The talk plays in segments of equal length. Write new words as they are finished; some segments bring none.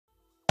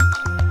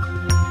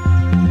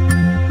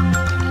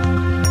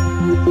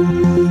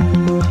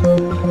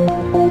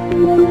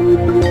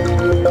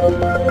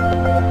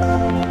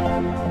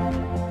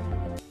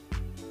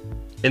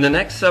In the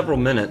next several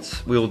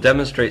minutes, we will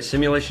demonstrate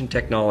simulation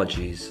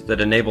technologies that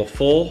enable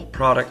full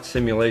product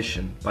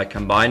simulation by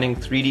combining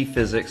 3D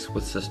physics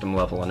with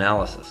system-level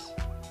analysis.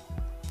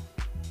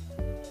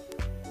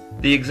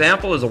 The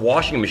example is a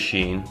washing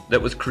machine that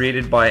was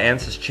created by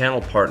ANSYS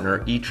Channel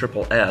Partner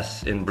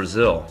ESSS in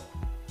Brazil.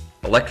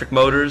 Electric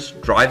motors,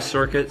 drive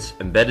circuits,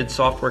 embedded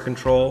software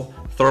control,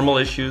 thermal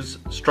issues,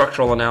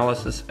 structural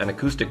analysis, and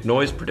acoustic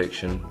noise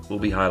prediction will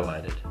be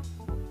highlighted.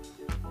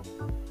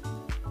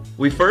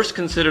 We first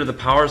consider the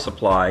power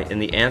supply in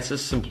the ANSYS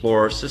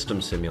Simplorer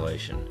system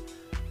simulation.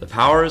 The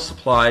power is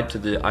supplied to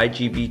the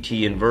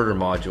IGBT inverter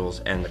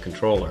modules and the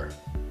controller.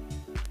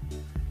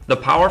 The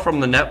power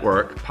from the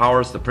network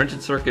powers the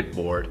printed circuit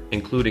board,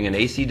 including an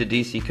AC to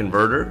DC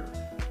converter,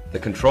 the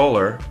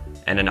controller,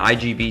 and an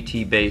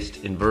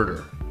IGBT-based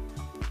inverter.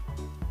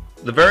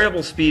 The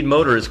variable speed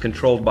motor is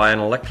controlled by an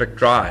electric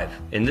drive,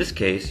 in this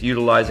case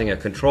utilizing a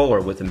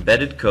controller with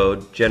embedded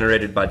code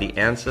generated by the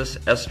ANSYS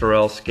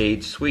SRL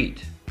SCADE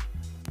suite.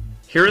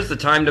 Here is the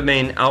time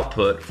domain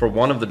output for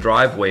one of the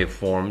drive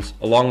waveforms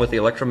along with the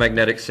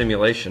electromagnetic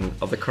simulation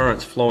of the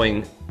currents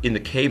flowing in the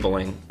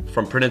cabling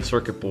from printed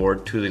circuit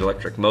board to the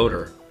electric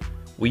motor.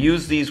 We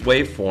use these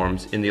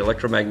waveforms in the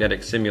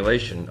electromagnetic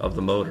simulation of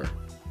the motor.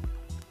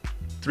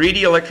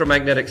 3D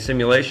electromagnetic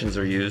simulations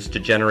are used to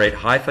generate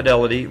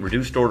high-fidelity,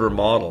 reduced-order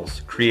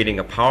models, creating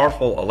a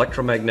powerful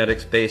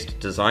electromagnetics-based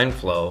design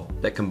flow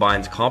that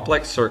combines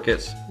complex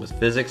circuits with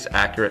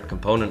physics-accurate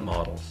component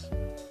models.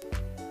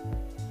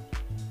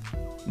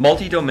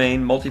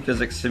 Multi-domain,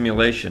 multi-physics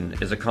simulation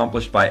is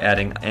accomplished by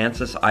adding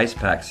ANSYS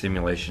IcePack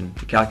simulation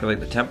to calculate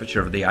the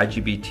temperature of the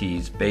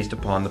IGBTs based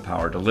upon the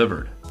power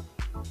delivered.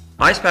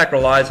 IcePack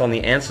relies on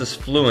the ANSYS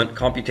Fluent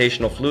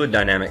computational fluid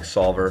dynamics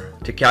solver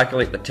to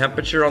calculate the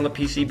temperature on the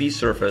PCB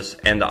surface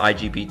and the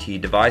IGBT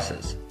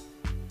devices.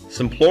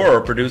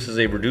 Simplorer produces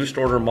a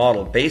reduced-order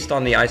model based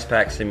on the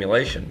IcePack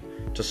simulation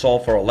to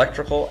solve for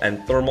electrical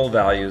and thermal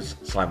values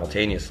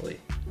simultaneously.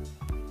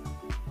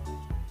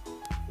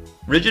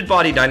 Rigid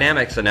body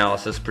dynamics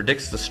analysis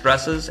predicts the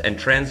stresses and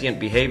transient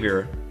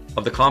behavior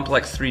of the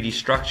complex 3D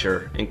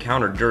structure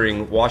encountered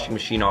during washing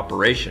machine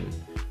operation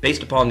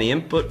based upon the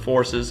input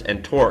forces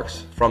and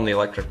torques from the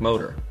electric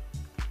motor.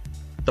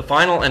 The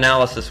final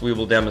analysis we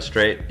will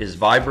demonstrate is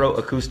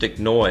vibroacoustic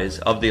noise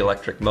of the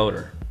electric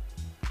motor.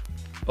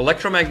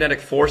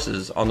 Electromagnetic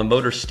forces on the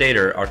motor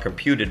stator are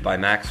computed by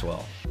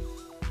Maxwell.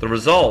 The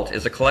result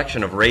is a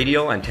collection of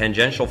radial and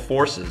tangential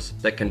forces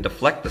that can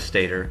deflect the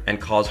stator and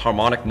cause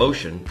harmonic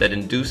motion that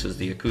induces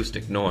the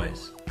acoustic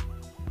noise.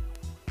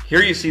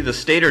 Here you see the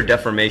stator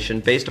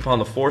deformation based upon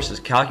the forces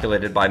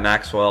calculated by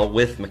Maxwell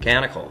with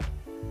mechanical.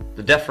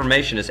 The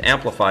deformation is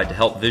amplified to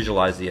help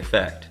visualize the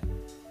effect.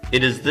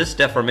 It is this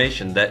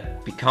deformation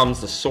that becomes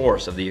the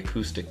source of the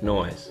acoustic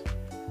noise.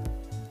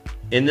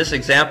 In this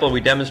example, we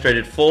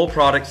demonstrated full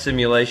product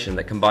simulation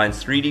that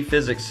combines 3D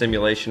physics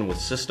simulation with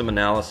system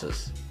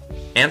analysis.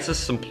 ANSYS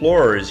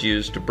Simplorer is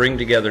used to bring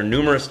together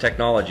numerous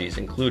technologies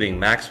including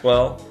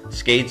Maxwell,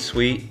 SCADE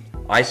suite,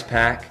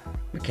 IcePack,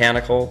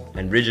 mechanical,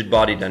 and rigid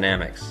body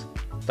dynamics.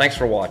 Thanks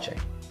for watching.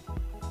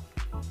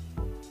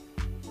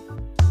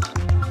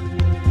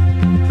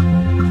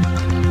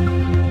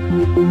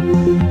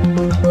 Thank you.